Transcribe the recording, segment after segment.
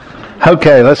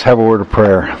Okay, let's have a word of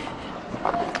prayer.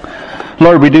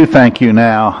 Lord, we do thank you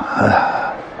now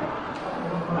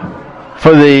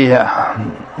for the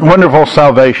wonderful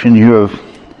salvation you have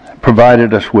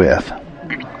provided us with.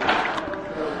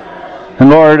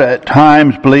 And Lord, at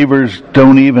times believers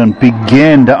don't even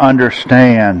begin to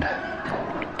understand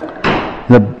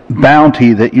the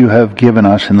bounty that you have given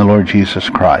us in the Lord Jesus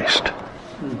Christ.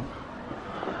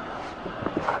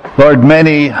 Lord,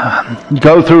 many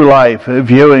go through life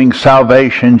viewing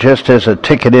salvation just as a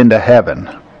ticket into heaven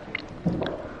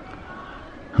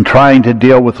and trying to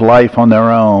deal with life on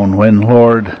their own when,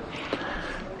 Lord,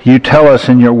 you tell us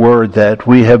in your word that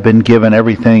we have been given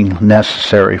everything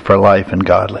necessary for life and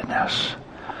godliness,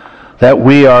 that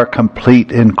we are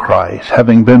complete in Christ,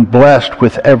 having been blessed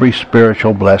with every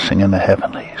spiritual blessing in the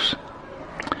heavenlies.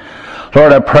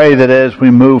 Lord, I pray that as we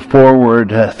move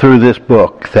forward through this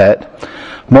book, that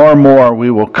more and more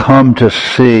we will come to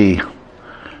see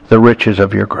the riches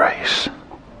of your grace.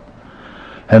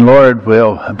 And Lord,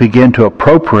 we'll begin to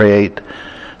appropriate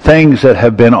things that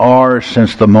have been ours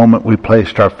since the moment we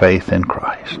placed our faith in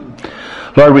Christ.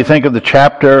 Lord, we think of the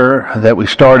chapter that we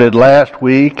started last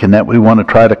week and that we want to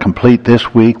try to complete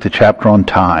this week, the chapter on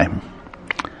time.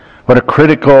 What a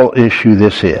critical issue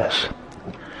this is.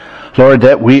 Lord,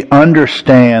 that we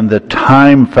understand the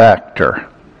time factor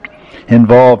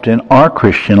involved in our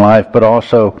Christian life, but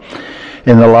also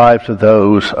in the lives of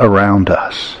those around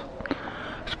us,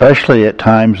 especially at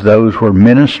times those we're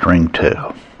ministering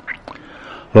to.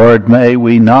 Lord, may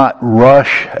we not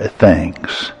rush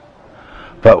things,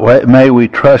 but may we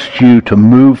trust you to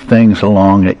move things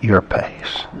along at your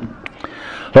pace.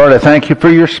 Lord, I thank you for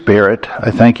your Spirit.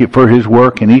 I thank you for his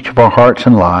work in each of our hearts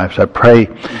and lives. I pray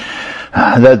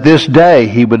that this day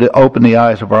he would open the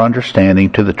eyes of our understanding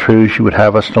to the truths you would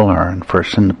have us to learn.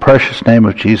 First, in the precious name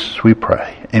of Jesus we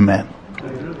pray. Amen.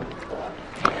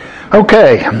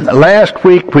 Okay, last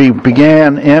week we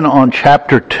began in on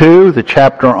chapter 2, the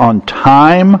chapter on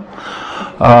time.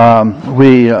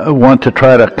 We want to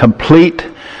try to complete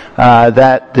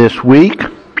that this week.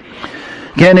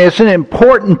 Again, it's an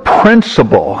important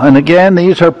principle, and again,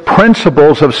 these are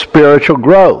principles of spiritual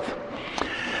growth.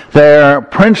 They're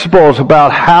principles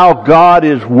about how God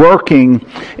is working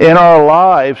in our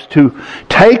lives to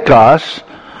take us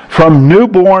from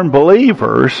newborn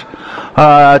believers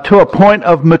to a point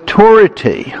of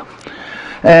maturity.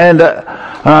 And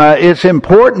it's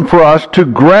important for us to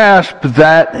grasp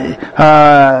that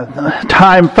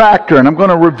time factor. And I'm going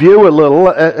to review a little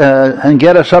and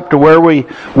get us up to where we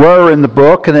were in the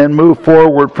book and then move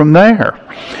forward from there.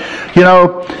 You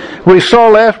know, we saw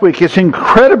last week it's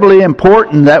incredibly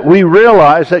important that we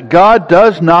realize that God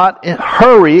does not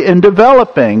hurry in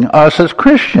developing us as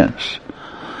Christians.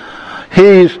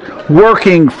 He's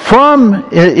working from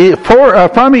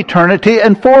eternity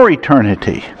and for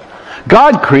eternity.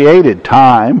 God created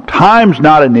time. Time's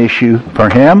not an issue for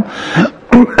him.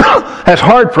 That's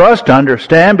hard for us to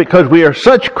understand because we are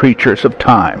such creatures of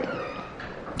time.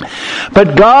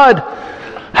 But God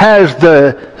has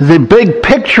the big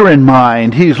picture in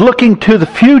mind. He's looking to the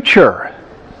future.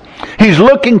 He's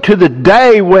looking to the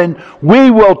day when we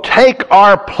will take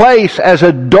our place as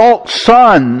adult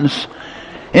sons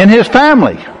in his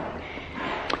family.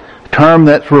 A term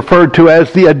that's referred to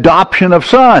as the adoption of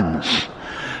sons.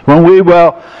 When we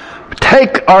will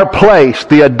take our place,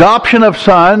 the adoption of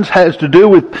sons has to do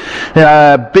with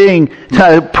being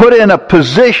put in a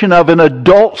position of an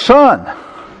adult son.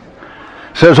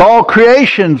 It says all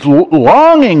creation's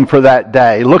longing for that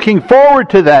day, looking forward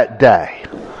to that day.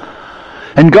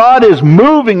 And God is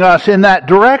moving us in that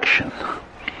direction.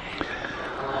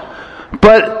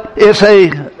 But it's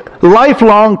a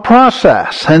lifelong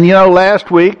process. And you know, last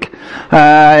week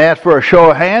I asked for a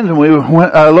show of hands, and we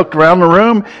looked around the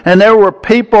room, and there were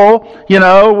people, you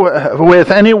know,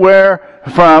 with anywhere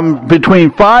from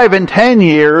between 5 and 10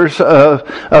 years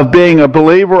of being a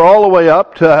believer all the way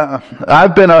up to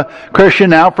I've been a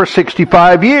Christian now for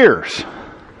 65 years.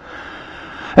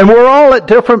 And we're all at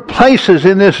different places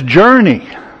in this journey.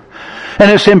 And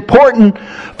it's important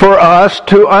for us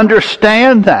to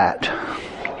understand that.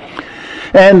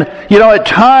 And, you know, at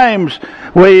times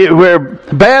we're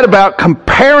bad about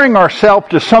comparing ourselves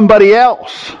to somebody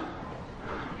else.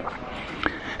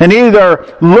 And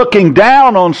either looking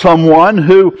down on someone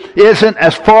who isn't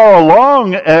as far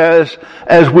along as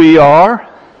we are,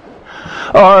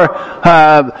 or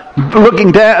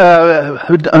looking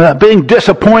down, being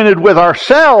disappointed with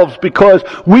ourselves because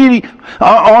we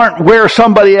aren't where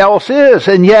somebody else is,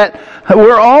 and yet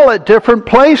we're all at different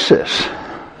places.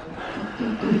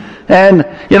 And,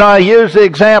 you know, I used the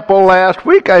example last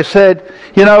week. I said,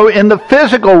 you know, in the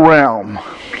physical realm,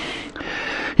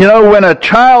 You know, when a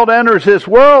child enters this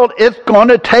world, it's going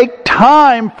to take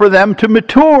time for them to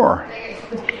mature.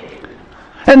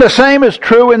 And the same is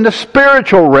true in the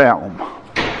spiritual realm.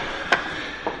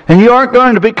 And you aren't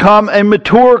going to become a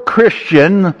mature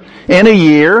Christian in a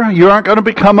year. You aren't going to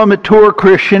become a mature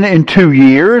Christian in 2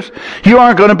 years. You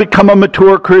aren't going to become a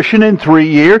mature Christian in 3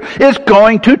 years. It's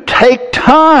going to take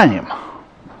time.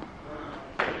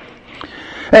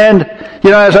 And,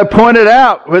 you know, as I pointed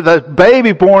out, with a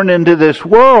baby born into this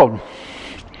world,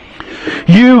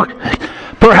 you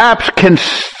perhaps can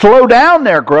slow down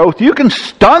their growth. You can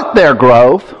stunt their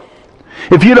growth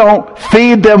if you don't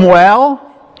feed them well.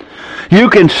 You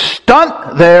can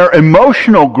stunt their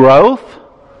emotional growth,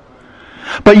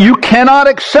 but you cannot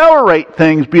accelerate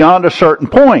things beyond a certain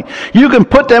point. You can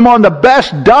put them on the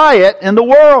best diet in the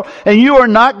world, and you are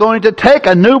not going to take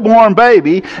a newborn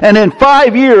baby and in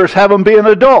 5 years have them be an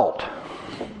adult.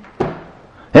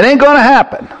 It ain't going to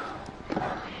happen.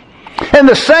 And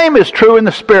the same is true in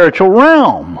the spiritual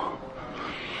realm.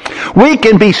 We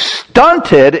can be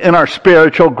stunted in our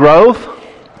spiritual growth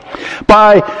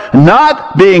by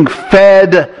not being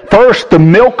fed first the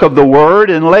milk of the Word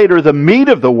and later the meat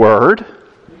of the Word.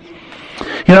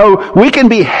 You know, we can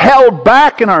be held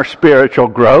back in our spiritual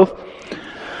growth,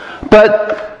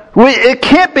 but it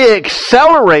can't be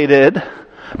accelerated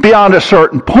beyond a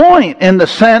certain point, in the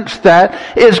sense that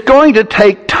it's going to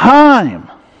take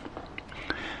time.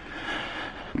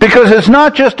 Because it's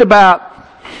not just about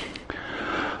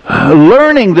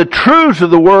learning the truths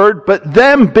of the Word, but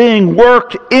them being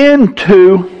worked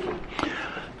into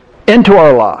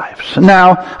our lives.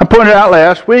 Now, I pointed out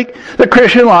last week, the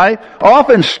Christian life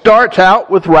often starts out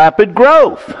with rapid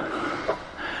growth.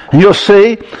 And you'll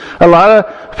see a lot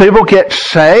of people get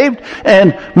saved,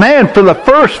 and man, for the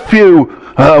first few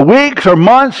weeks or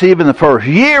months, even the first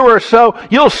year or so,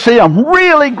 you'll see them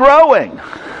really growing.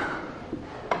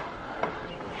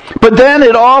 But then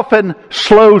it often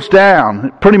slows down.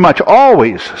 It pretty much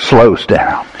always slows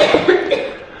down.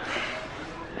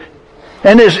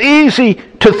 And it's easy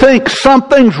to think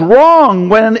something's wrong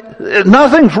when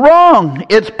nothing's wrong.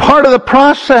 It's part of the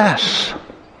process.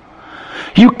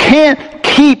 You can't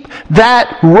keep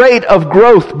that rate of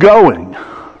growth going,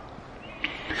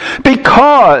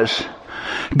 because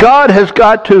God has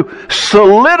got to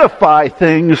solidify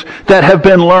things that have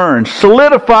been learned.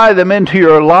 Solidify them into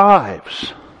your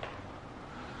lives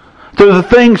through the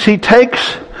things He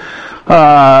takes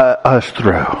us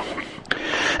through.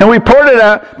 And we pointed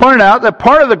out that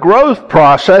part of the growth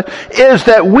process is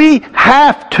that we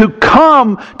have to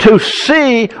come to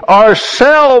see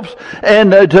ourselves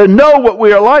and to know what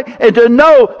we are like, and to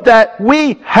know that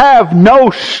we have no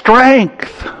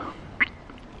strength.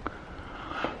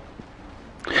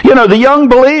 You know, the young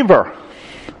believer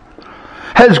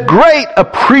has great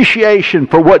appreciation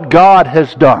for what God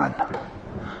has done.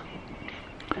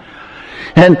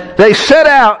 And they set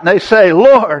out and they say,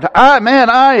 Lord,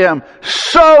 I am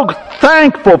so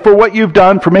thankful for what you've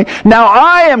done for me. Now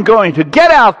I am going to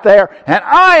get out there and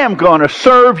I am going to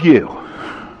serve you.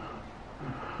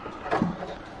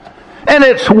 And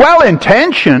it's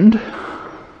well-intentioned.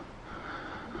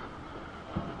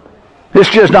 It's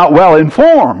just not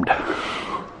well-informed.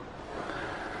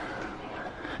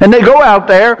 And they go out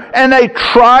there and they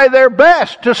try their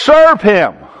best to serve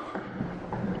Him.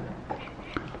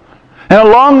 And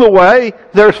along the way,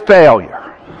 there's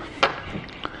failure.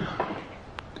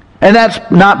 And that's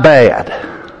not bad.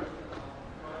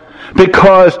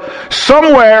 Because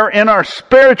somewhere in our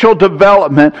spiritual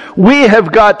development, we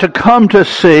have got to come to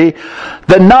see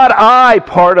the not I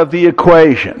part of the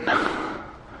equation,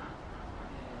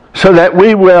 so that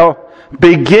we will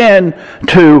begin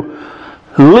to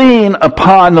lean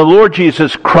upon the Lord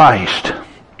Jesus Christ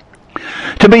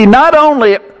to be not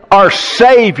only our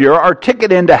Savior, our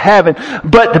ticket into heaven,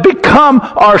 but to become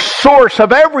our source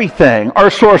of everything, our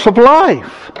source of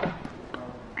life.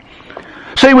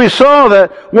 See, we saw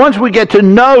that once we get to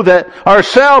know that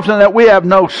ourselves and that we have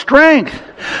no strength,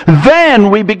 then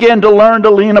we begin to learn to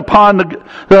lean upon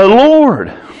the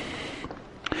Lord.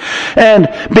 And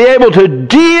be able to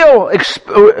deal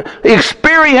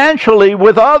experientially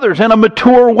with others in a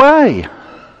mature way.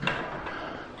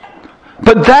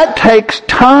 But that takes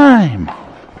time.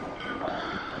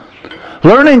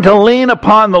 Learning to lean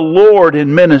upon the Lord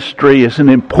in ministry is an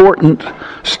important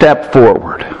step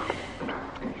forward.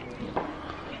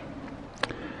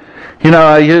 You know,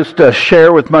 I used to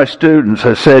share with my students,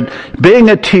 I said, being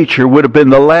a teacher would have been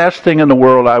the last thing in the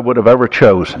world I would have ever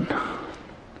chosen.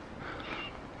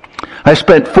 I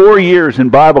spent 4 years in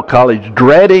Bible college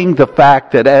dreading the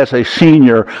fact that as a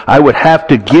senior I would have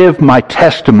to give my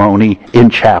testimony in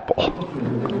chapel.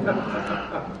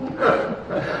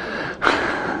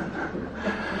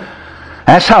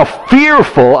 That's how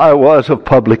fearful I was of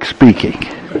public speaking.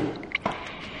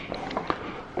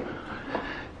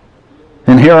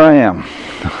 And here I am.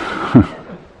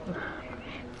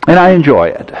 And I enjoy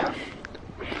it.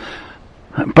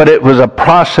 But it was a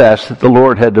process that the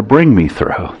Lord had to bring me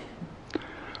through.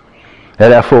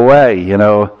 At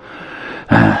FOA,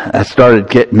 I started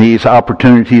getting these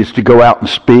opportunities to go out and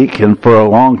speak, and for a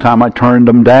long time I turned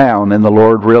them down, and the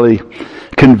Lord really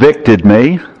convicted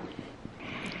me.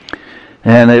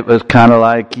 And it was kind of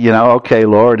like, okay,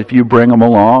 Lord, if you bring them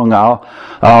along,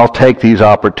 I'll take these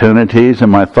opportunities.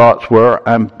 And my thoughts were,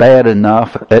 I'm bad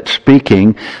enough at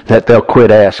speaking that they'll quit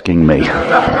asking me.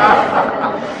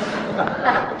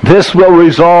 This will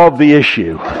resolve the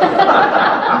issue.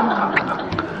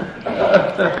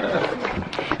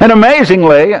 And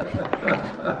amazingly,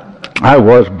 I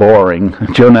was boring.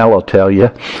 Jonelle will tell you.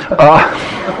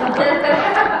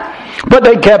 But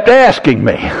they kept asking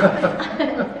me.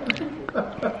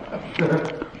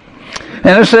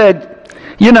 And I said,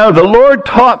 the Lord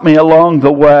taught me along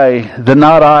the way the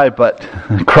not I but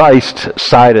Christ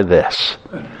side of this.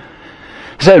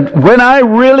 He said, when I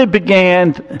really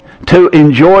began to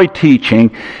enjoy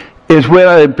teaching is when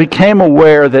I became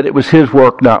aware that it was His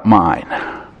work, not mine.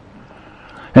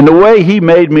 And the way He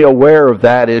made me aware of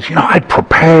that is, I'd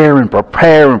prepare, and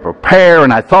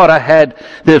I thought I had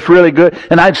this really good,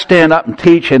 and I'd stand up and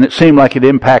teach, and it seemed like it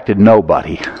impacted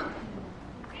nobody.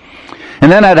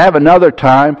 And then I'd have another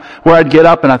time where I'd get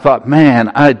up and I thought, man,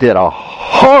 I did a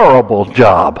horrible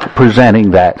job presenting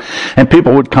that. And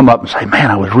people would come up and say, man,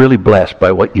 I was really blessed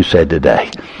by what you said today.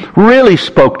 Really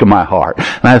spoke to my heart.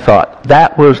 And I thought,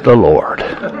 that was the Lord.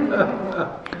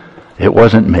 It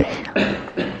wasn't me.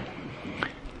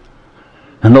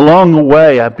 And along the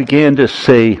way, I began to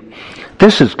see,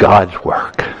 this is God's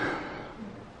work.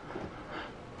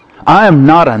 I am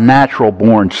not a natural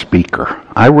born speaker.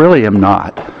 I really am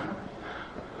not.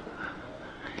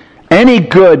 Any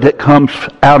good that comes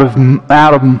out of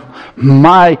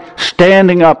my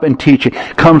standing up and teaching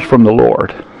comes from the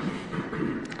Lord.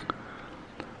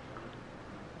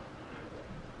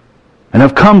 And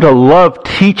I've come to love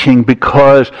teaching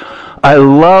because I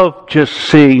love just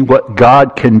seeing what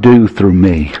God can do through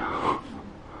me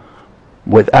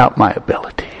without my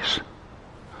abilities.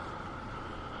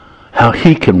 How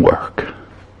He can work.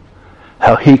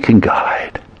 How He can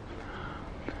guide.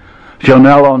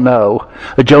 Jonelle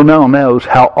knows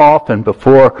how often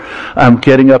before I'm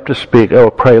getting up to speak, I will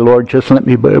pray, Lord, just let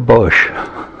me be a bush.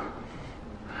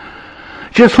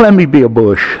 Just let me be a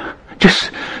bush. Just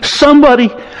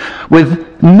somebody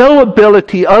with no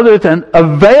ability other than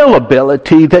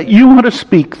availability that you want to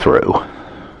speak through.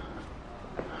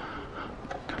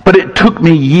 But it took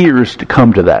me years to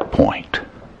come to that point.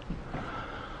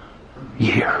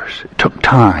 Years. It took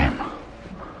time.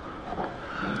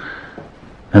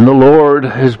 And the Lord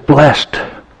has blessed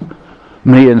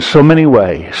me in so many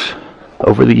ways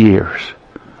over the years.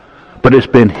 But it's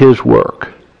been His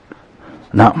work,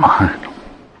 not mine.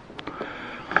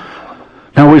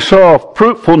 Now we saw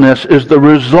fruitfulness is the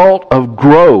result of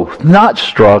growth, not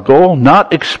struggle,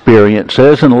 not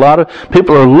experiences. And a lot of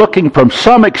people are looking from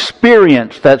some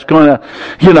experience that's going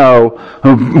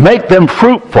to, make them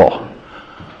fruitful.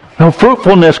 No,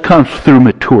 fruitfulness comes through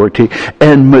maturity,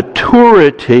 and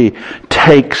maturity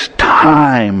takes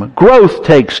time. Growth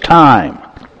takes time.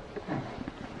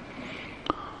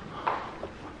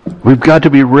 We've got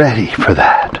to be ready for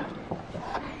that.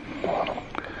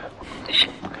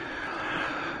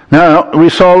 Now, we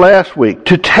saw last week,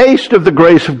 to taste of the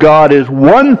grace of God is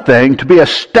one thing, to be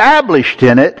established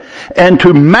in it, and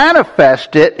to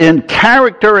manifest it in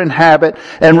character and habit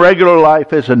and regular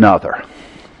life is another.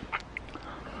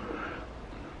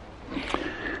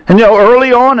 And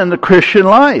early on in the Christian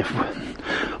life,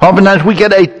 oftentimes we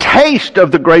get a taste of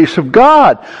the grace of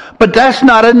God. But that's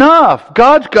not enough.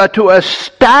 God's got to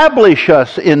establish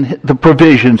us in the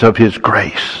provisions of His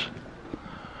grace.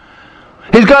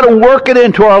 He's got to work it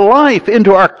into our life,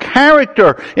 into our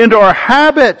character, into our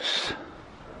habits.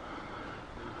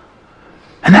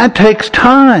 And that takes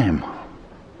time.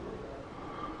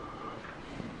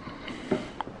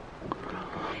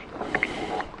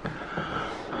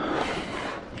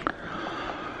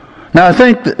 Now, I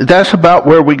think that's about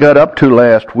where we got up to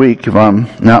last week, if I'm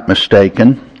not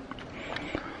mistaken.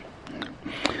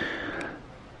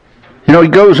 He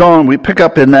goes on, we pick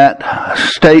up in that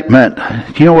statement.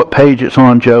 Do you know what page it's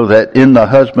on, Joe? That in the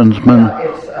husbandman?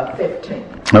 It's 15.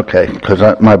 Okay,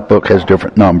 because my book has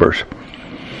different numbers.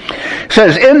 It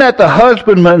says, in that the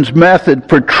husbandman's method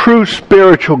for true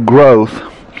spiritual growth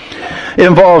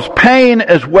involves pain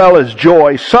as well as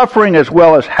joy, suffering as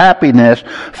well as happiness,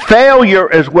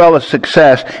 failure as well as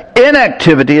success,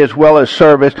 inactivity as well as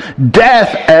service,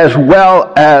 death as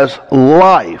well as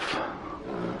life.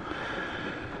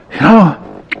 You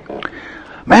know,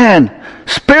 man,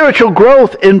 spiritual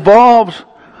growth involves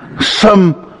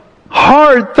some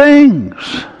hard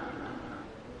things.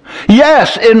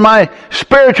 Yes, in my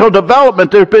spiritual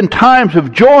development there have been times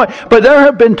of joy, but there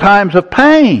have been times of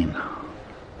pain.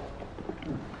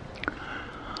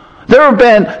 There have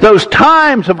been those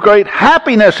times of great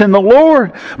happiness in the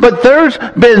Lord, but there's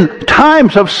been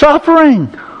times of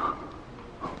suffering.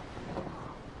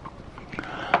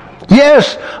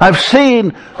 Yes, I've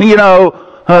seen,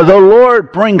 the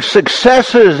Lord bring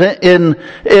successes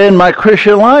in my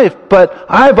Christian life, but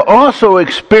I've also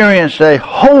experienced a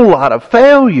whole lot of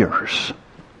failures.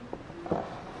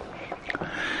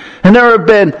 And there have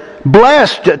been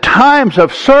blessed times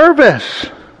of service.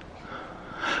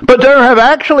 But there have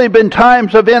actually been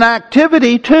times of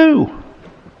inactivity too.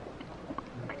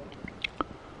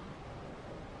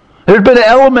 There have been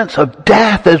elements of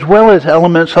death as well as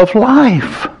elements of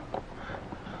life.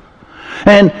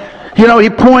 And, he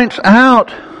points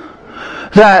out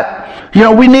that,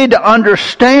 we need to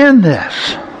understand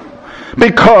this.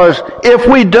 Because if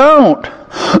we don't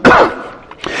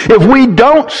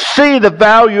see the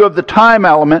value of the time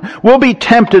element, we'll be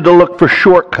tempted to look for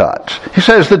shortcuts. He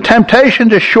says the temptation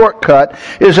to shortcut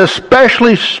is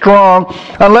especially strong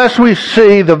unless we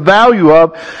see the value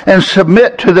of and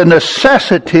submit to the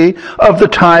necessity of the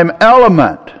time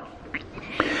element.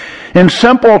 In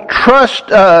simple trust,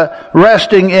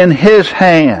 resting in His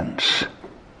hands.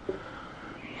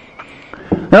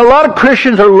 Now, a lot of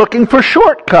Christians are looking for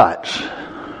shortcuts.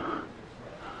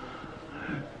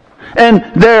 And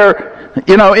their,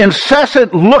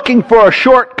 incessant looking for a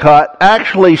shortcut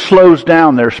actually slows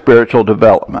down their spiritual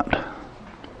development.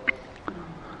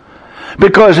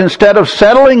 Because instead of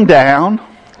settling down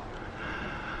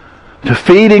to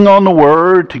feeding on the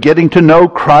Word, to getting to know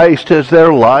Christ as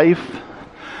their life,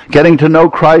 getting to know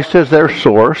Christ as their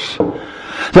source,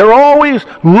 they're always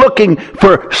looking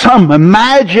for some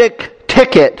magic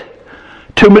ticket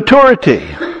to maturity.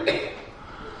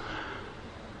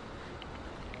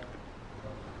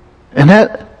 And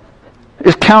that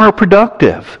is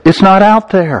counterproductive. It's not out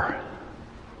there.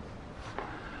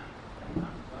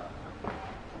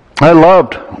 I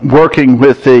loved working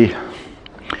with the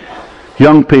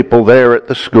young people there at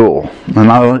the school. And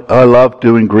I loved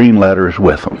doing green letters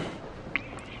with them.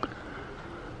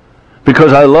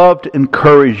 Because I loved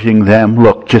encouraging them,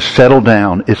 look, just settle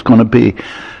down. It's going to be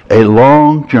a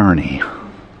long journey.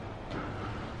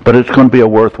 But it's going to be a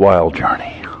worthwhile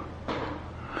journey.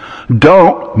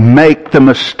 Don't make the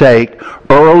mistake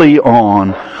early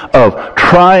on of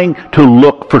trying to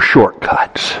look for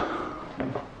shortcuts.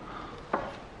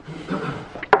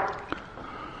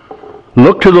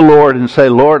 Look to the Lord and say,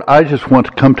 Lord, I just want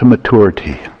to come to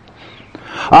maturity.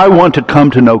 I want to come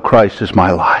to know Christ as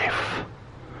my life.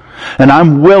 And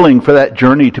I'm willing for that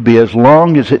journey to be as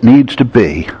long as it needs to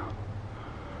be.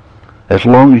 As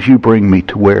long as you bring me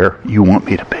to where you want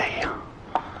me to be.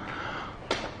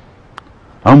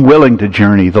 I'm willing to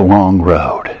journey the long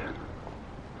road.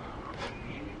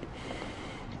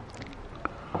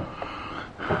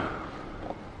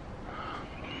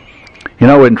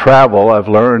 In travel, I've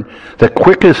learned the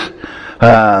quickest,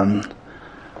 the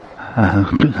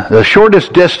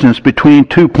shortest distance between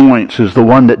 2 points is the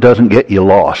one that doesn't get you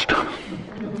lost.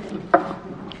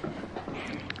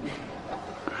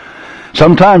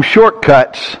 Sometimes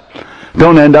shortcuts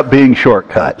don't end up being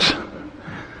shortcuts.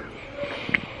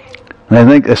 And I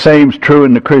think the same is true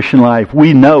in the Christian life.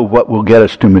 We know what will get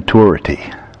us to maturity.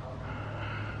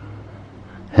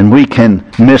 And we can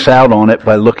miss out on it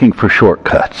by looking for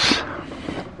shortcuts.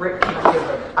 Rick,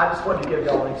 I just wanted to give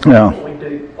y'all an example. We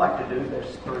do like to do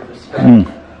this through the study.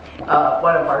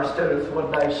 One of our students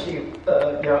one day, she,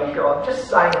 young girl, just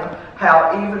saying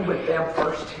how even with them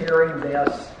first hearing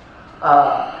this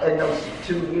in those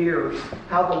 2 years,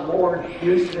 how the Lord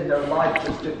used it in their life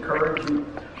just to encourage you.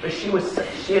 But she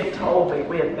had told me,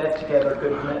 we had met together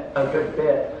a good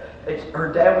bit.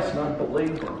 Her dad was an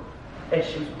unbeliever, and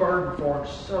she was burdened for him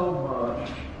so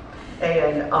much.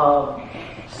 And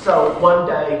so one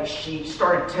day she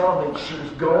started telling me she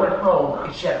was going home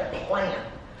and she had a plan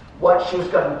what she was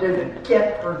going to do to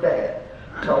get her dad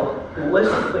to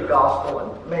listen to the gospel.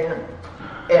 And man,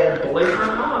 and believe it or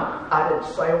not, I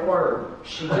didn't say a word.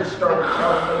 She just started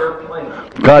telling me her plan.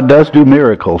 God does do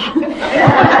miracles.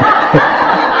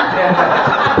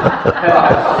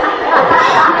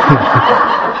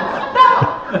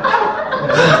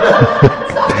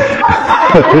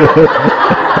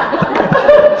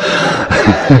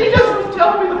 She just was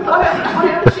telling me the plan.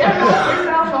 She had it all figured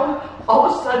out. So all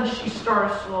of a sudden, she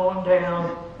started slowing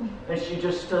down, and she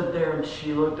just stood there and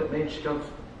she looked at me and she goes,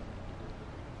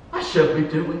 "I should be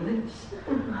doing this."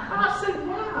 And I said,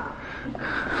 "Why?"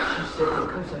 She said,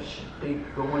 "Because I should be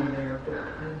going there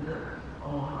dependent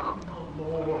on the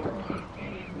Lord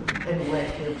and let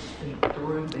Him speak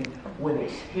through me when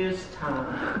it's His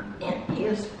time and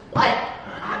His way."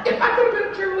 If I could have been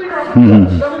a cheerleader, I would have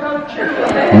been some kind of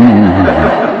cheerleader.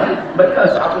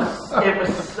 Because it was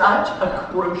such a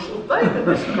crucial thing to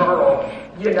this girl,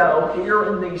 here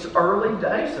in these early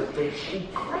days of this, she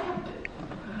grabbed it.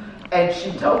 And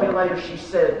she told me later, she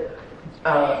said,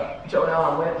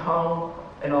 "Jonelle, I went home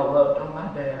and I loved on my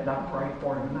dad and I prayed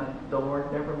for him and the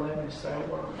Lord never let me say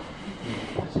a word."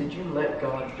 I said, "You let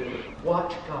God do it.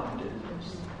 Watch God do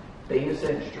this. Be His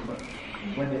instrument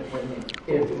when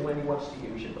He wants to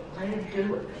use you. But let Him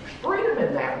do it." There's freedom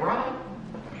in that, right?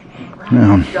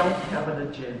 Yeah. You don't have an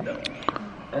agenda.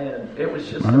 And it was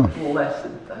just a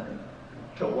blessed thing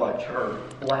to watch her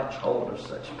latch hold of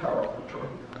such powerful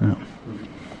truth.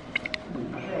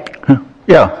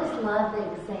 Yeah. I just love the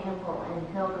example in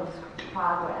Pilgrim's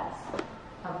Progress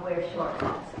of where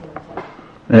shortcuts can take.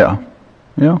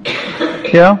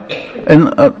 Yeah.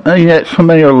 And yet so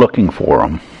many are looking for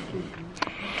them.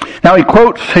 Now he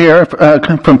quotes here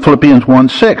from Philippians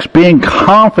 1:6, "Being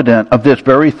confident of this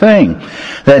very thing,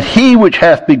 that He which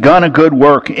hath begun a good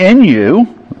work in you,"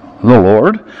 the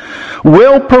Lord,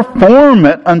 "will perform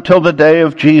it until the day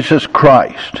of Jesus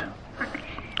Christ."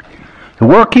 The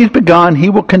work He's begun, He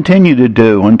will continue to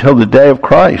do until the day of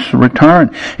Christ's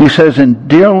return. He says, and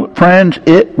dear friends,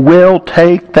 it will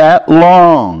take that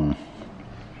long.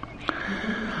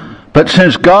 But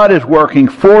since God is working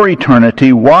for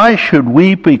eternity, why should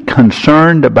we be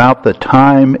concerned about the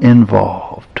time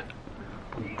involved?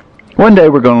 One day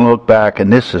we're going to look back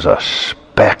and this is a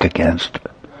speck against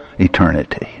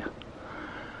eternity.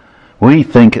 We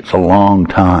think it's a long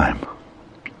time.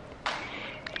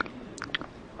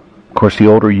 Of course, the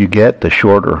older you get, the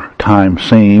shorter time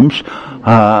seems.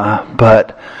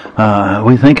 But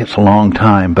we think it's a long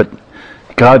time. But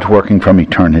God's working from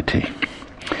eternity.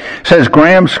 It says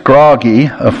Graham Scroggie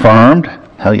affirmed,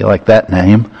 how do you like that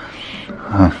name?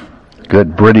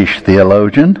 Good British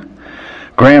theologian.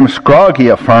 Graham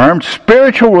Scroggie affirmed,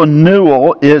 spiritual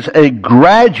renewal is a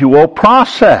gradual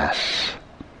process.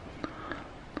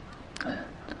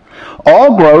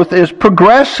 All growth is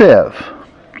progressive.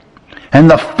 And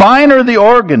the finer the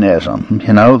organism,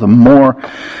 the more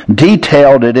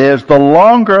detailed it is, the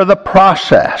longer the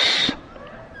process.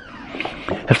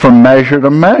 It's from measure to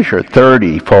measure,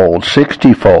 30-fold,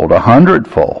 60-fold,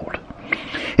 100-fold.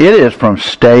 It is from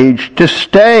stage to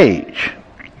stage.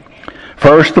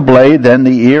 First the blade, then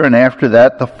the ear, and after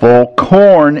that the full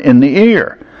corn in the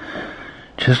ear.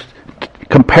 Just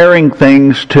comparing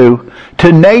things to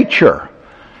nature.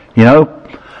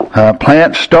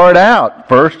 Plants start out.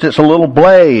 First it's a little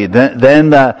blade, then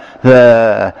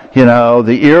the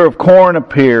ear of corn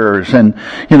appears, and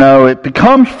it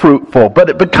becomes fruitful, but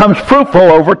it becomes fruitful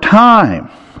over time.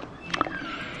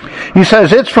 He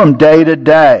says it's from day to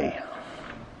day.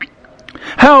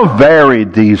 How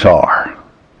varied these are.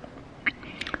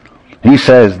 He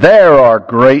says there are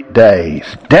great days,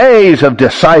 days of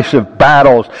decisive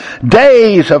battles,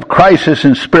 days of crisis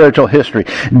in spiritual history,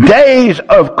 days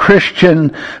of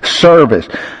Christian service,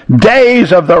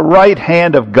 days of the right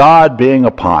hand of God being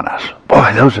upon us.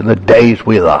 Boy, those are the days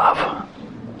we love.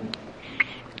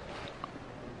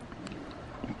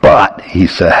 But, he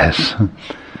says,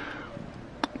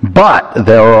 but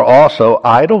there are also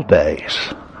idle days.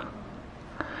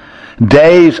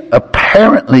 Days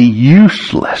apparently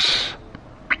useless,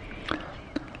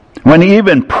 when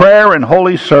even prayer and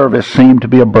holy service seem to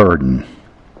be a burden.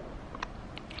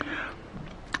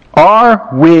 Are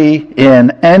we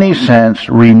in any sense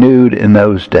renewed in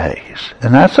those days?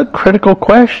 And that's a critical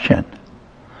question.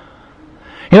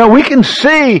 We can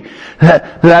see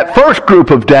that first group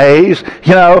of days,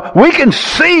 we can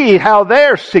see how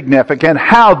they're significant,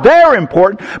 how they're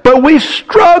important, but we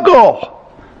struggle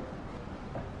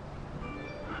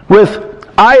with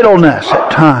idleness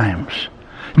at times.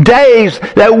 Days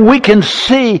that we can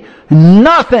see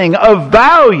nothing of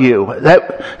value,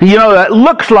 that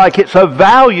looks like it's of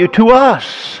value to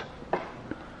us.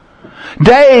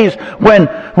 Days when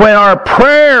our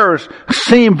prayers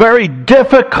seem very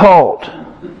difficult.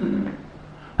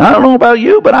 I don't know about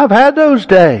you, but I've had those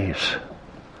days.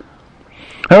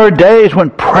 There are days when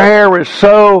prayer is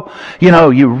so,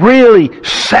 you really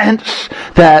sense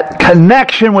that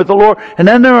connection with the Lord. And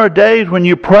then there are days when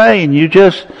you pray and it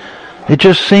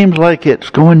just seems like it's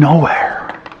going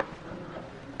nowhere.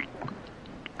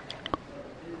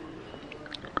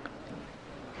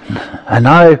 And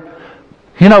I,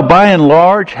 by and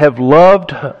large, have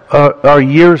loved our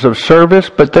years of service,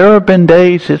 but there have been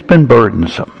days it's been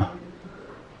burdensome.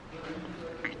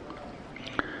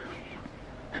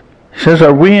 He says,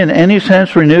 are we in any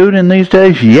sense renewed in these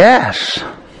days? Yes.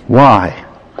 Why?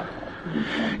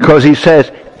 Because he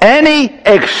says, any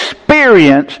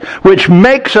experience which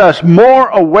makes us more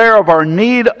aware of our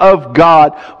need of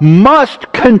God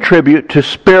must contribute to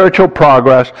spiritual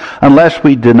progress unless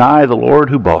we deny the Lord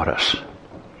who bought us.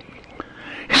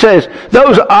 He says,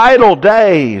 those idle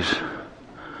days,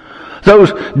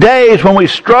 those days when we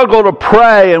struggle to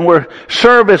pray and where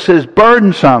service is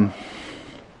burdensome,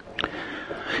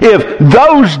 if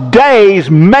those days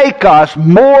make us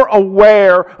more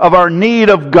aware of our need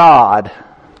of God,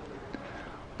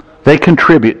 they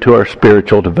contribute to our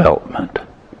spiritual development.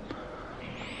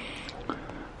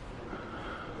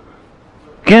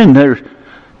 Again, there's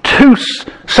two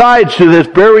sides to this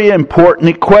very important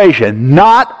equation.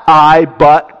 Not I,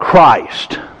 but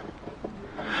Christ.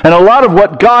 And a lot of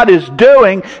what God is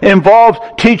doing involves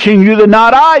teaching you the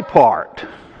not I part,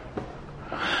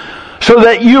 so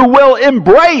that you will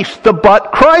embrace the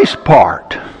but Christ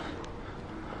part.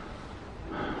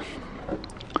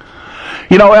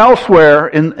 Elsewhere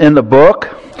in the book,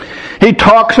 he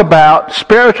talks about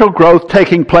spiritual growth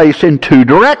taking place in two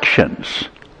directions.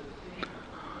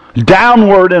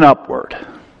 Downward and upward.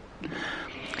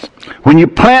 When you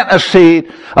plant a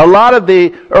seed, a lot of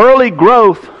the early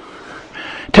growth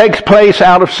takes place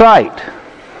out of sight.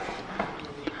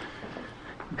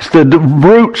 It's the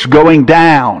roots going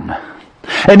down.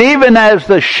 And even as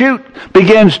the shoot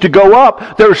begins to go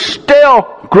up, there's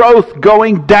still growth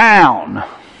going down.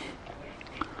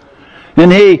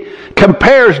 And he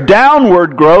compares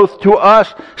downward growth to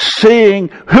us seeing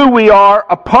who we are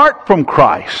apart from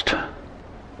Christ.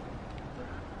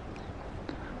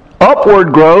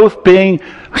 Upward growth being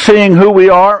seeing who we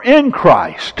are in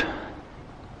Christ.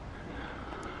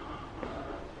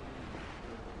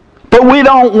 But we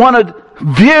don't want to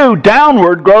view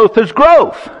downward growth as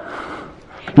growth.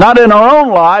 Not in our own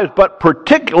lives, but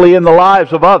particularly in the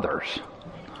lives of others.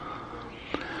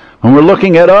 When we're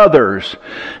looking at others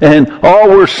and all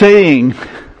we're seeing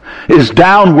is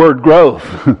downward growth,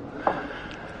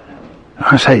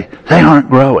 I say, they aren't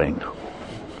growing.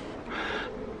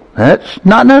 That's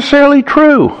not necessarily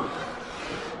true.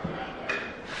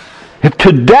 If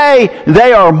today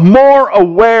they are more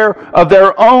aware of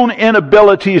their own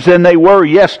inabilities than they were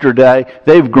yesterday,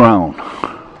 they've grown.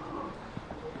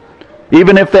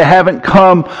 Even if they haven't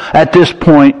come at this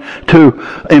point to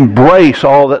embrace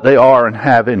all that they are and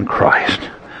have in Christ.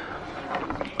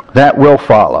 That will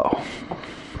follow.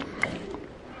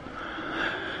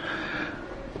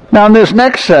 Now in this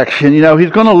next section, he's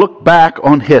going to look back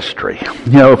on history.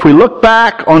 If we look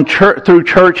back on through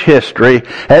church history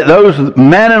at those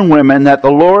men and women that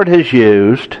the Lord has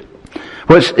used,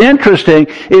 what's interesting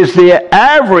is the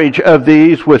average of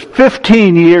these was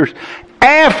 15 years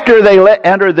after they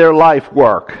entered their life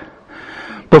work,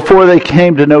 before they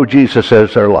came to know Jesus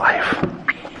as their life.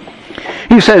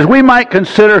 He says, we might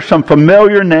consider some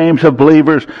familiar names of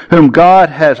believers whom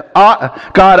God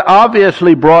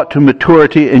obviously brought to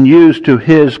maturity and used to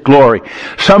His glory.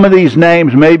 Some of these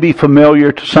names may be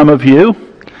familiar to some of you.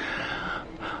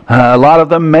 A lot of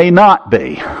them may not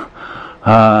be.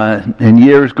 In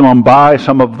years gone by,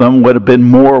 some of them would have been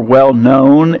more well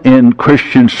known in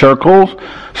Christian circles.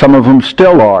 Some of them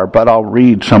still are, but I'll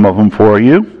read some of them for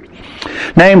you.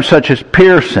 Names such as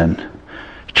Pearson,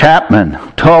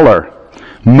 Chapman, Tuller,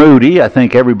 Moody. I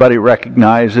think everybody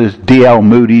recognizes D.L.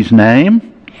 Moody's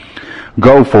name.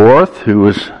 Goforth, who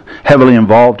was heavily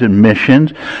involved in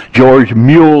missions. George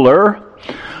Mueller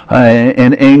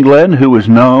in England, who was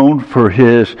known for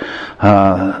his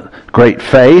great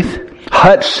faith.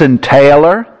 Hudson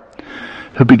Taylor,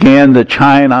 who began the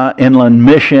China Inland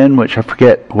Mission, which I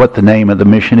forget what the name of the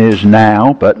mission is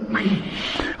now, but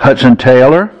Hudson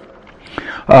Taylor.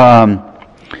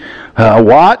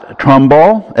 Watt,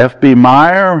 Trumbull, F.B.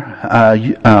 Meyer,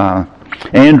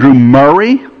 Andrew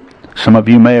Murray. Some of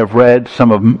you may have read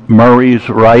some of Murray's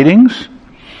writings.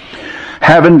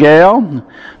 Havengale,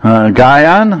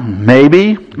 Guyon,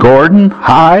 Maybe, Gordon,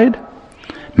 Hyde,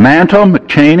 Mantle,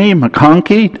 McChaney,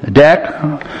 McConkie, Deck,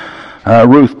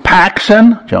 Ruth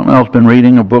Paxson. John L's been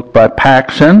reading a book by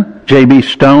Paxson. J.B.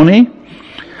 Stoney,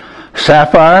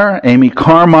 Sapphire, Amy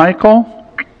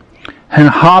Carmichael, and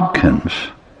Hopkins.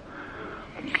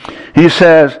 He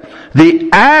says the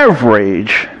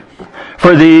average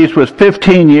for these was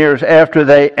 15 years after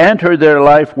they entered their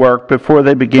life work before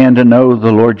they began to know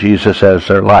the Lord Jesus as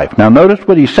their life. Now notice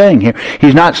what he's saying here.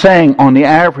 He's not saying on the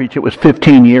average it was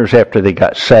 15 years after they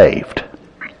got saved.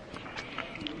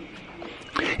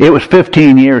 It was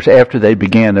 15 years after they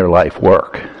began their life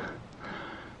work.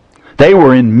 They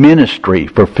were in ministry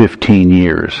for 15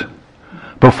 years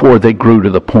before they grew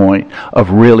to the point of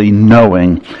really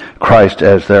knowing Christ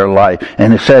as their life.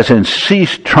 And it says, and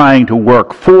ceased trying to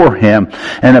work for Him,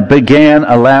 and it began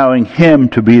allowing Him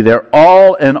to be their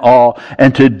all in all,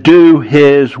 and to do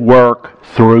His work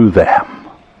through them.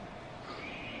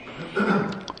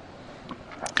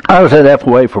 I was at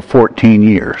FOA for 14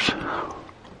 years.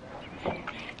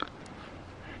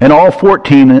 In all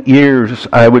 14 years,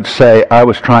 I would say I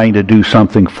was trying to do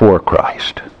something for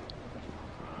Christ.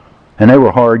 And they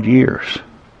were hard years.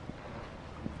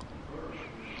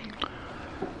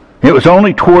 It was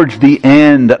only towards the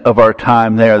end of our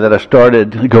time there that I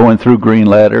started going through Green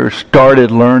Letters,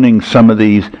 started learning some of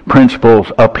these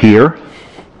principles up here.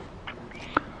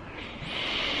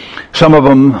 Some of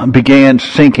them began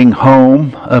sinking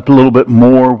home a little bit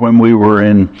more when we were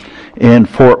in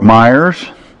Fort Myers.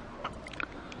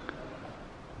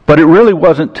 But it really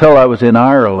wasn't till I was in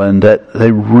Ireland that they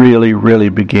really, really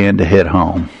began to hit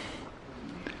home.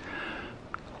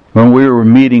 When we were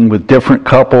meeting with different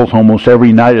couples almost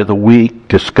every night of the week,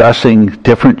 discussing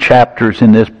different chapters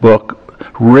in this book,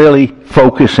 really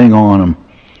focusing on them,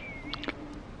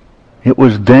 it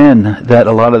was then that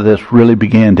a lot of this really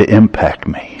began to impact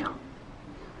me.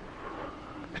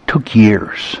 It took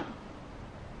years.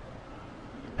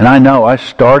 And I know I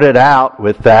started out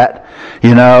with that,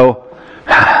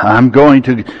 I'm going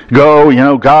to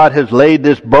go, God has laid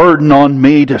this burden on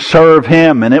me to serve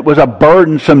Him, and it was a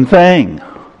burdensome thing.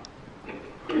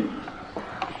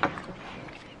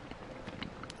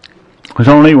 It was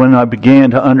only when I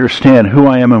began to understand who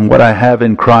I am and what I have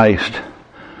in Christ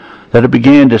that I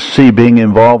began to see being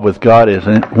involved with God as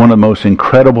one of the most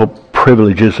incredible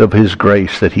privileges of His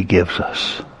grace that He gives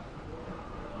us.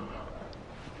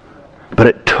 But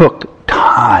it took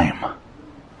time.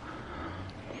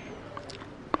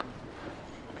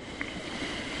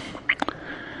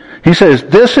 He says,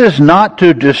 this is not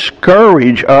to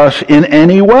discourage us in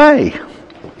any way,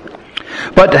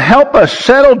 but to help us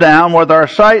settle down with our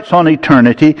sights on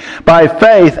eternity, by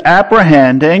faith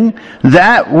apprehending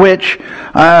that which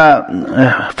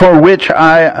for which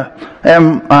I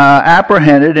am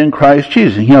apprehended in Christ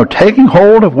Jesus. Taking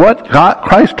hold of what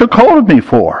Christ took hold of me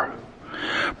for.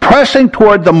 Pressing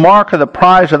toward the mark of the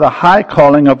prize of the high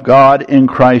calling of God in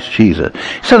Christ Jesus.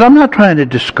 He says, I'm not trying to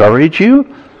discourage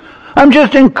you. I'm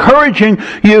just encouraging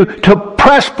you to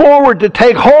press forward to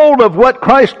take hold of what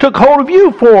Christ took hold of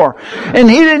you for. And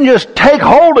He didn't just take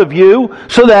hold of you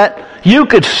so that you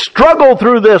could struggle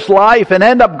through this life and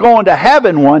end up going to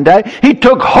heaven one day. He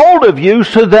took hold of you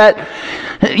so that,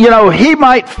 He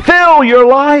might fill your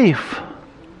life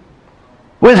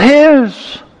with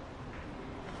His.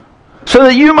 So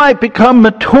that you might become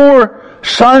mature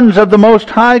sons of the Most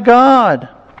High God.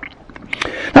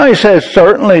 Now he says,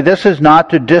 certainly this is not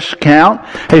to discount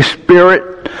a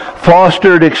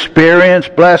Spirit-fostered experience,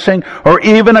 blessing, or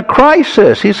even a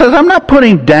crisis. He says, I'm not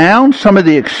putting down some of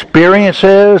the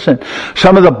experiences and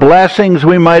some of the blessings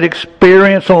we might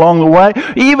experience along the way.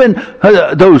 Even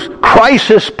those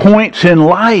crisis points in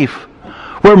life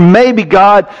where maybe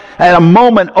God at a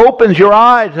moment opens your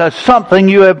eyes to something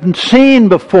you haven't seen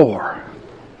before.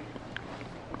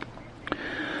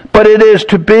 But it is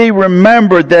to be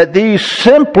remembered that these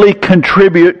simply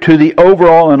contribute to the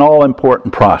overall and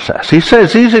all-important process. He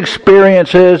says these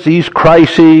experiences, these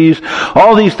crises,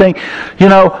 all these things,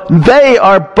 they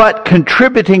are but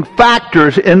contributing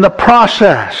factors in the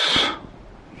process.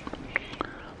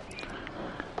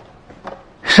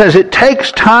 He says it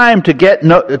takes time to get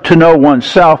to know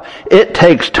oneself. It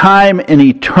takes time in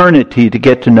eternity to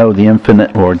get to know the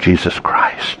infinite Lord Jesus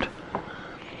Christ.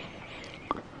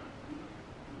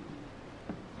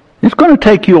 It's going to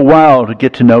take you a while to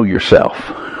get to know yourself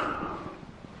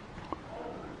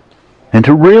and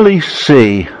to really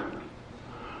see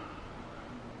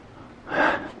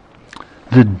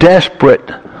the desperate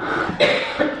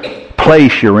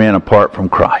place you're in apart from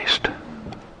Christ.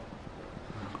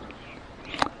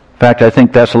 In fact, I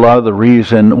think that's one of the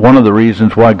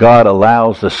reasons why God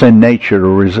allows the sin nature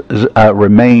to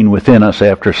remain within us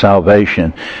after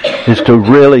salvation, is to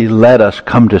really let us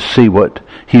come to see what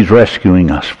He's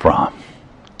rescuing us from.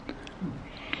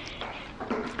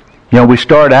 We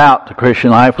start out the Christian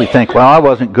life, we think, well, I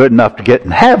wasn't good enough to get in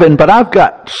heaven, but I've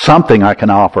got something I can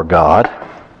offer God.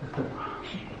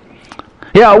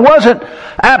 I wasn't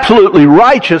absolutely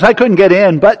righteous, I couldn't get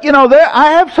in, but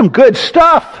I have some good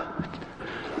stuff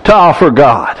to offer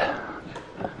God.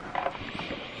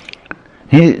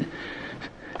 It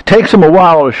takes Him a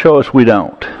while to show us we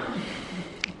don't.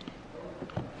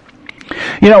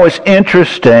 It's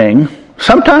interesting.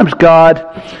 Sometimes God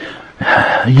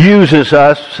uses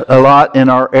us a lot in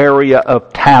our area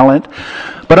of talent,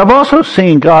 but I've also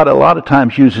seen God a lot of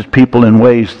times uses people in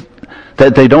ways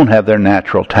that they don't have their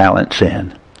natural talents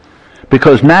in,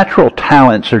 because natural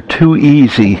talents are too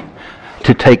easy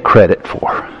to take credit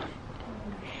for.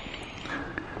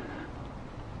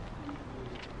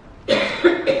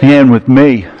 And with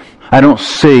me, I don't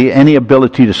see any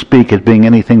ability to speak as being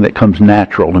anything that comes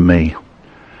natural to me.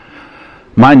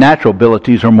 My natural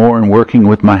abilities are more in working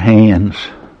with my hands,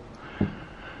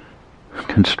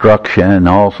 construction,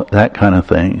 all that kind of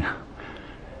thing.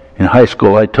 In high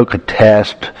school, I took a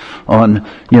test on,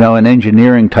 an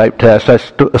engineering type test. I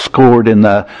scored in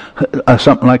the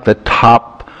something like the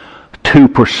top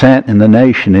 2% in the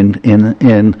nation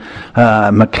in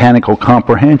mechanical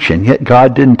comprehension. Yet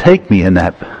God didn't take me in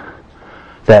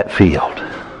that field.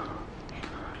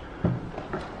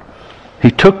 He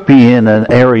took me in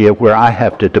an area where I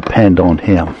have to depend on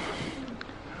Him.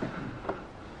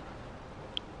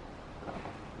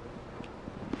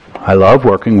 I love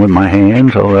working with my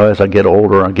hands, although as I get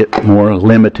older I get more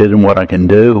limited in what I can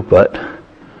do, but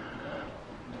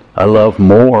I love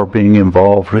more being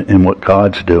involved in what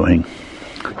God's doing.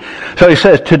 So he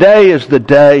says, today is the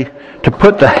day to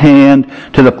put the hand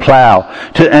to the plow,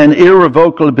 and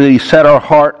irrevocably set our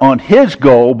heart on His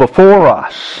goal before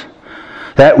us,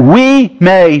 that we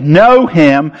may know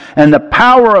Him and the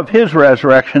power of His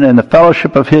resurrection and the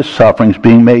fellowship of His sufferings,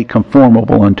 being made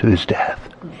conformable unto His death.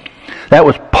 That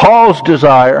was Paul's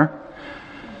desire.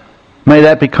 May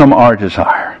that become our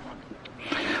desire.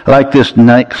 I like this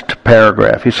next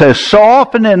paragraph. He says, so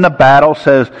often in the battle,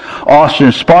 says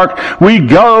Austin Spark, we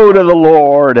go to the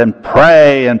Lord and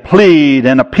pray and plead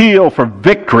and appeal for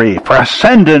victory, for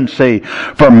ascendancy,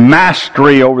 for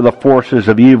mastery over the forces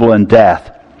of evil and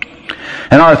death.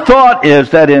 And our thought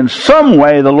is that in some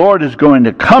way the Lord is going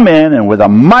to come in and with a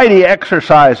mighty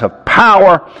exercise of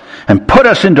power and put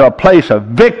us into a place of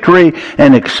victory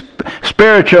and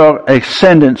spiritual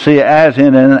ascendancy as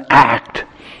in an act.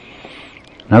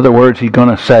 In other words, He's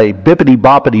going to say bippity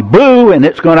boppity boo and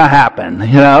it's going to happen,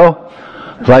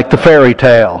 like the fairy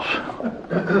tales.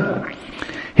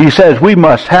 He says we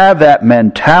must have that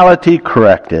mentality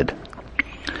corrected.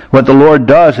 What the Lord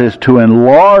does is to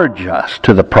enlarge us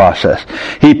to the process.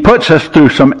 He puts us through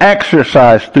some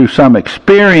exercise, through some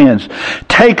experience,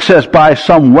 takes us by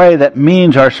some way that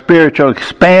means our spiritual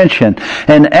expansion,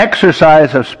 an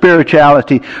exercise of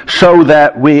spirituality so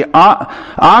that we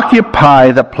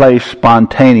occupy the place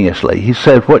spontaneously. He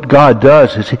said what God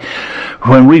does is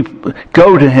when we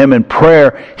go to Him in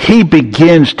prayer, He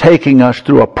begins taking us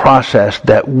through a process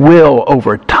that will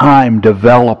over time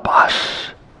develop us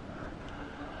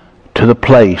to the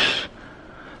place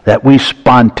that we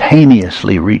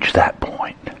spontaneously reach that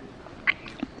point.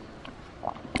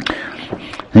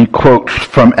 He quotes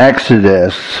from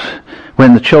Exodus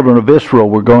when the children of Israel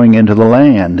were going into the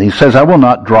land. He says, I will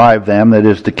not drive them, that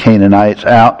is the Canaanites,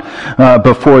 out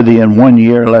before thee in 1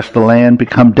 year, lest the land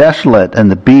become desolate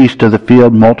and the beasts of the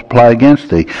field multiply against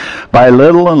thee. By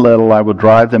little and little I will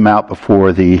drive them out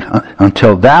before thee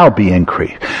until thou be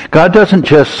increased. God doesn't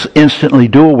just instantly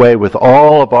do away with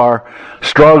all of our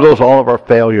struggles, all of our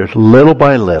failures. Little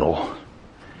by little,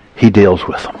 He deals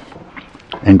with them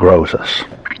and grows us.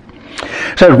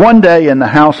 It says, one day in the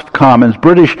House of Commons,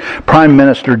 British Prime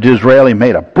Minister Disraeli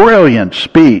made a brilliant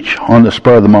speech on the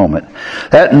spur of the moment.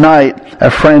 That night,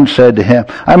 a friend said to him,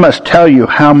 I must tell you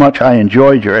how much I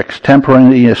enjoyed your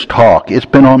extemporaneous talk. It's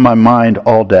been on my mind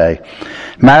all day.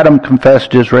 Madam,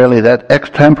 confessed Disraeli, that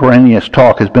extemporaneous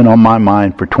talk has been on my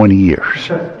mind for 20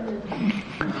 years.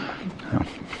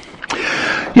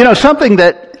 Something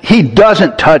that he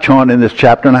doesn't touch on in this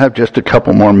chapter, and I have just a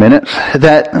couple more minutes,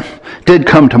 that did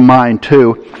come to mind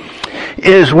too,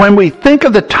 is when we think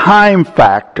of the time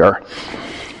factor,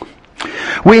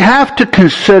 we have to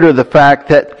consider the fact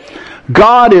that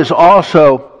God is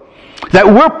also, that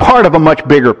we're part of a much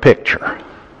bigger picture.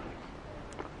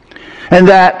 And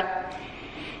that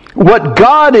what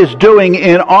God is doing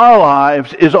in our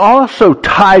lives is also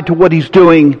tied to what He's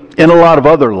doing in a lot of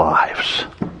other lives.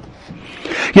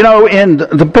 In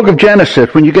the book of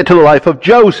Genesis, when you get to the life of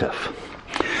Joseph,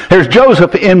 there's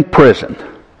Joseph in prison.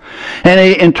 And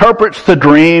he interprets the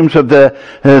dreams of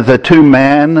the two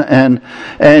men,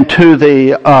 and to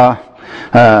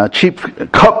the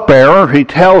chief cupbearer, he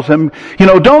tells him,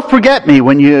 don't forget me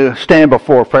when you stand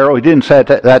before Pharaoh. He didn't say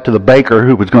that to the baker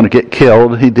who was going to get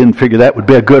killed. He didn't figure that would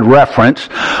be a good reference.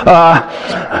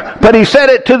 But he said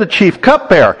it to the chief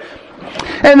cupbearer.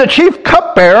 And the chief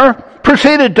cupbearer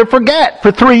proceeded to forget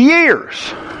for 3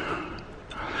 years.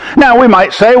 Now we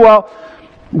might say, well,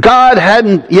 God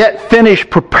hadn't yet finished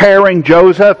preparing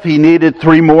Joseph. He needed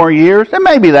 3 more years. And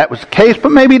maybe that was the case,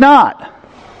 but maybe not.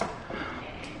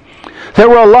 There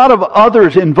were a lot of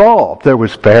others involved. There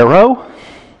was Pharaoh.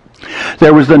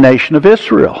 There was the nation of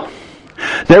Israel.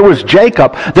 There was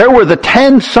Jacob. There were the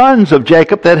 10 sons of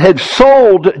Jacob that had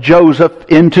sold Joseph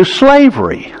into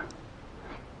slavery.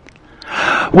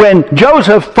 When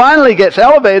Joseph finally gets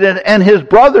elevated and his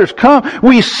brothers come,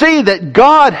 we see that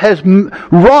God has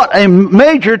wrought a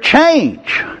major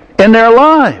change in their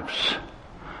lives.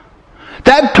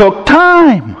 That took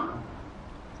time.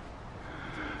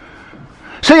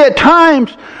 See, at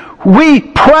times we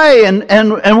pray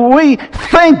and we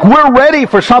think we're ready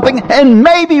for something, and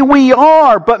maybe we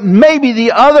are, but maybe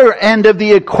the other end of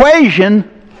the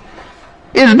equation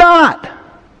is not.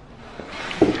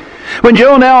 When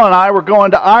Joe and Al and I were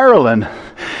going to Ireland,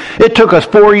 it took us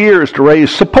 4 years to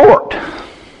raise support.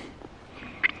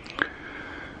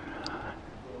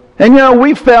 And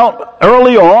we felt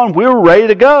early on we were ready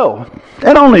to go.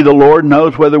 And only the Lord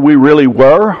knows whether we really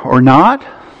were or not.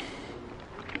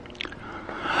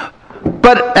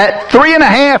 But at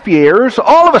 3.5 years,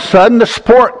 all of a sudden the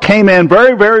support came in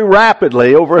very, very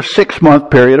rapidly over a 6-month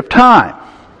period of time.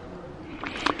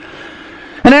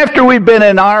 And after we'd been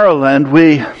in Ireland,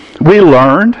 we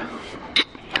learned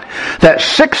that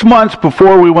 6 months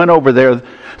before we went over there,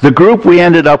 the group we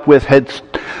ended up with had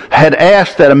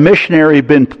asked that a missionary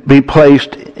be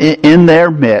placed in their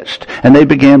midst, and they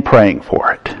began praying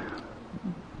for it.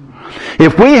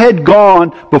 If we had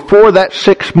gone before that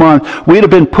 6 months, we'd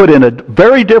have been put in a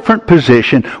very different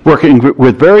position, working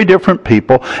with very different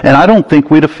people, and I don't think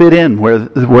we'd have fit in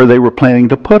where they were planning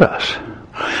to put us.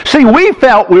 See, we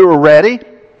felt we were ready,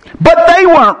 but they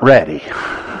weren't ready.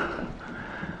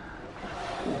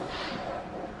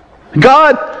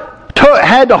 God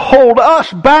had to hold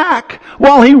us back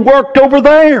while He worked over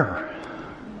there.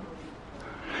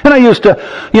 And I used to,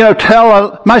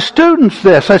 tell my students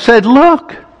this. I said,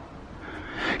 look,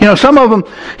 some of them,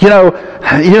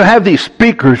 you have these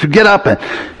speakers who get up and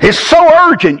it's so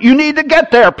urgent. You need to get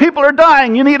there. People are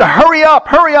dying. You need to hurry up,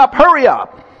 hurry up, hurry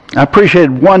up. I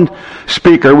appreciated one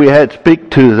speaker we had speak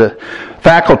to the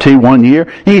faculty one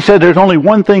year. He said there's only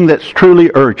one thing that's truly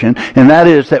urgent, and that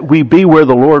is that we be where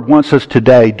the Lord wants us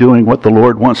today, doing what the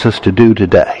Lord wants us to do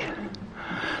today.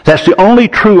 That's the only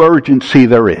true urgency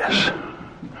there is.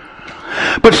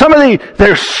 But some of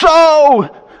they're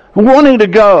so wanting to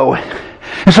go.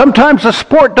 And sometimes the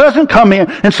support doesn't come in,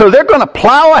 and so they're going to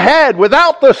plow ahead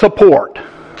without the support.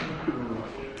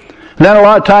 And then a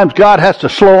lot of times God has to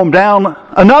slow them down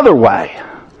another way.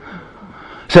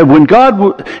 Said when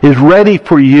God is ready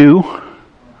for you,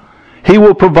 He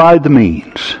will provide the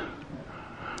means.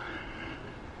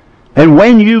 And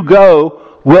when you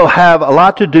go, will have a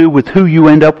lot to do with who you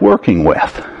end up working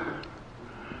with.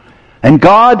 And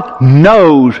God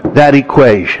knows that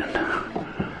equation.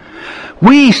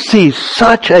 We see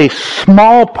such a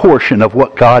small portion of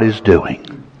what God is doing.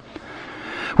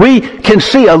 We can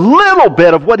see a little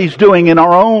bit of what He's doing in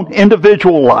our own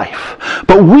individual life,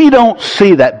 but we don't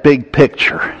see that big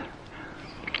picture.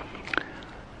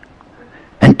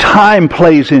 And time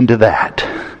plays into that.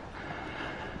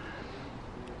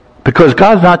 Because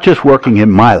God's not just working in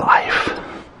my life.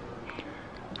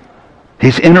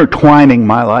 He's intertwining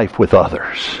my life with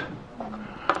others.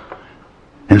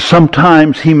 And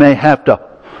sometimes He may have to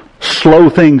slow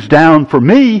things down for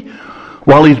me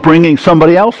while He's bringing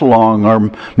somebody else along,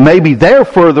 or maybe they're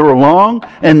further along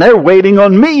and they're waiting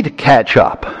on me to catch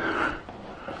up.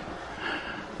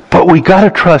 But we got to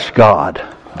trust God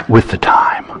with the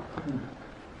time.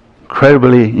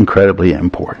 Incredibly, incredibly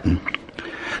important.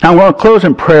 Now I'm going to close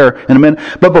in prayer in a minute,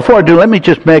 but before I do, let me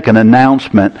just make an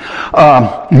announcement.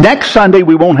 Next Sunday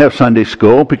we won't have Sunday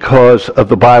school because of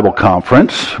the Bible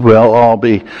conference. We'll all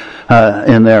be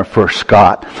in there for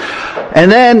Scott.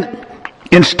 And then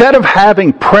instead of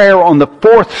having prayer on the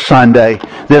 4th Sunday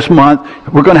this month,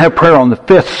 we're going to have prayer on the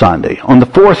 5th Sunday. On the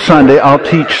 4th Sunday, I'll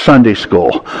teach Sunday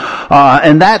school.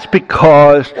 And that's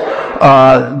because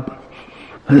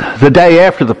the day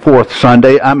after the 4th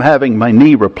Sunday, I'm having my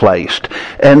knee replaced.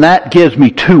 And that gives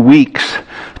me 2 weeks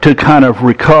to kind of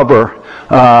recover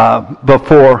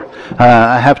before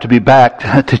I have to be back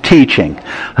to teaching.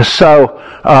 So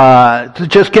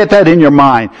just get that in your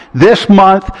mind. This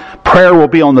month, prayer will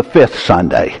be on the 5th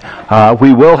Sunday.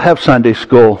 We will have Sunday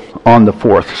school on the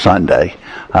 4th Sunday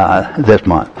this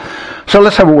month. So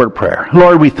let's have a word of prayer.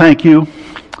 Lord, we thank You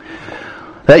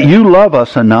that You love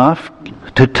us enough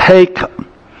to take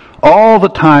all the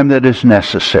time that is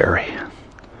necessary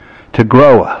to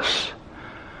grow us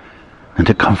and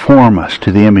to conform us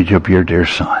to the image of Your dear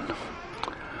Son.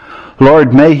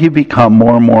 Lord, may He become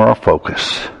more and more our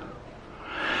focus.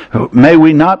 May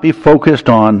we not be focused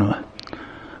on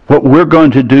what we're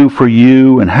going to do for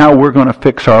you and how we're going to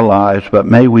fix our lives, but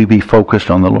may we be focused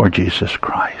on the Lord Jesus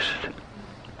Christ.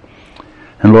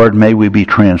 And Lord, may we be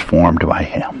transformed by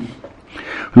Him.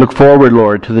 We look forward,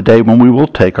 Lord, to the day when we will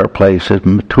take our place as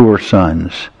mature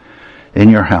sons in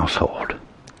your household.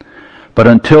 But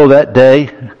until that day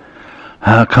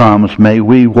comes, may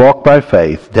we walk by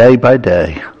faith day by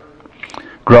day,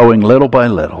 growing little by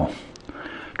little,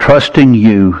 trusting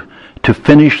you to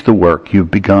finish the work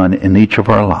you've begun in each of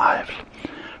our lives.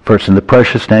 First, in the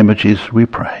precious name of Jesus we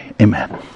pray. Amen.